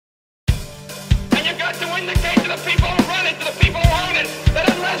got to indicate to the people who run it, to the people who own it, that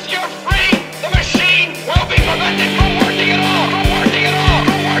unless you're free, the machine will be prevented from working at all. From working at all.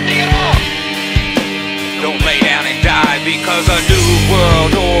 From working at all. Don't lay down and die because a new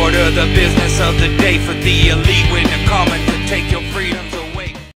world order, the business of the day for the elite, when they're coming to take your freedoms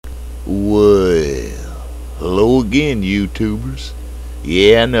away. Well, hello again, YouTubers.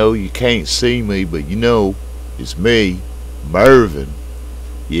 Yeah, I know you can't see me, but you know, it's me, Mervin.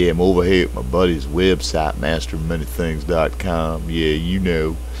 Yeah, I'm over here at my buddy's website, masterofmanythings.com. Yeah, you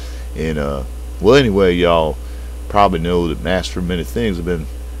know. And, well, anyway, y'all probably know that Master of Many Things have been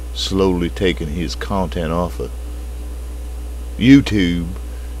slowly taking his content off of YouTube.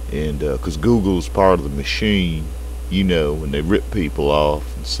 And, because Google's part of the machine, you know, when they rip people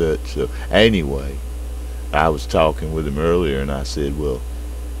off and such. So, anyway, I was talking with him earlier, and I said, well,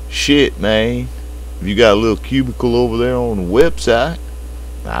 shit, man, if you got a little cubicle over there on the website,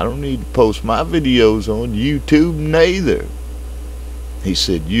 I don't need to post my videos on YouTube neither. He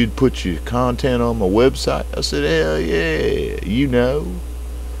said, you'd put your content on my website? I said, hell yeah, you know.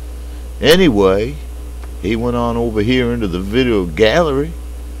 Anyway, he went on over here into the video gallery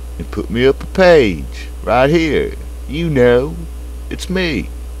and put me up a page right here. You know, it's me,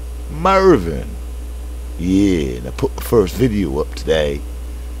 Mervin. Yeah, and I put my first video up today.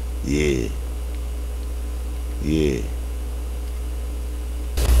 Yeah. Yeah.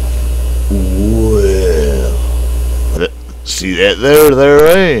 Well, see that there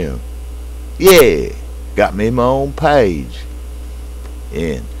I am. Yeah, got me my own page.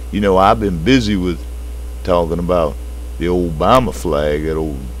 And, you know, I've been busy with talking about the old Obama flag, that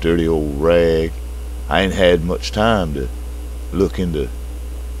old dirty old rag. I ain't had much time to look into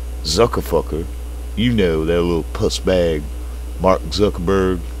Zuckerfucker. You know, that little puss bag, Mark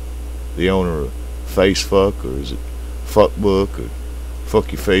Zuckerberg, the owner of Facebook, or is it Fuckbook, or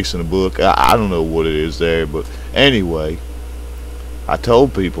Fuck Your Face in a Book? I don't know what it is there, but anyway, I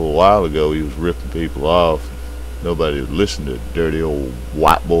told people a while ago he was ripping people off. Nobody would listen to dirty old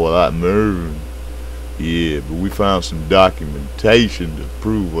white boy like Mervin. Yeah, but we found some documentation to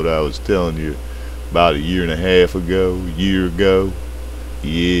prove what I was telling you about a year and a half ago, a year ago.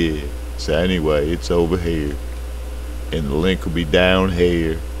 Yeah. So anyway, it's over here, and the link will be down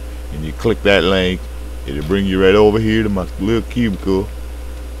here, and you click that link, it'll bring you right over here to my little cubicle,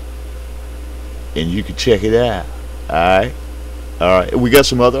 and you can check it out. Alright, we got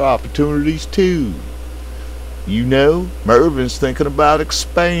some other opportunities too. You know, Mervin's thinking about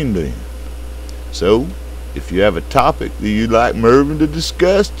expanding. So if you have a topic that you'd like Mervin to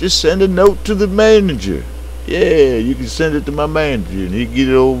discuss, just send a note to the manager. Yeah, you can send it to my manager and he can get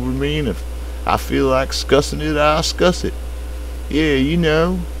it over to me, and if I feel like discussing it, I'll discuss it. Yeah, you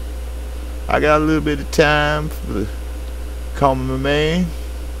know, I got a little bit of time for the common man.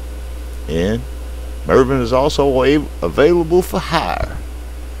 And Mervin is also available for hire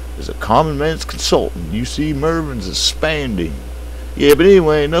as a common man's consultant. You see, Mervin's expanding. Yeah, but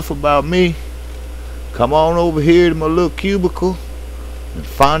anyway, enough about me. Come on over here to my little cubicle and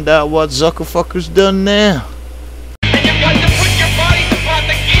find out what Zuckerfucker's done now.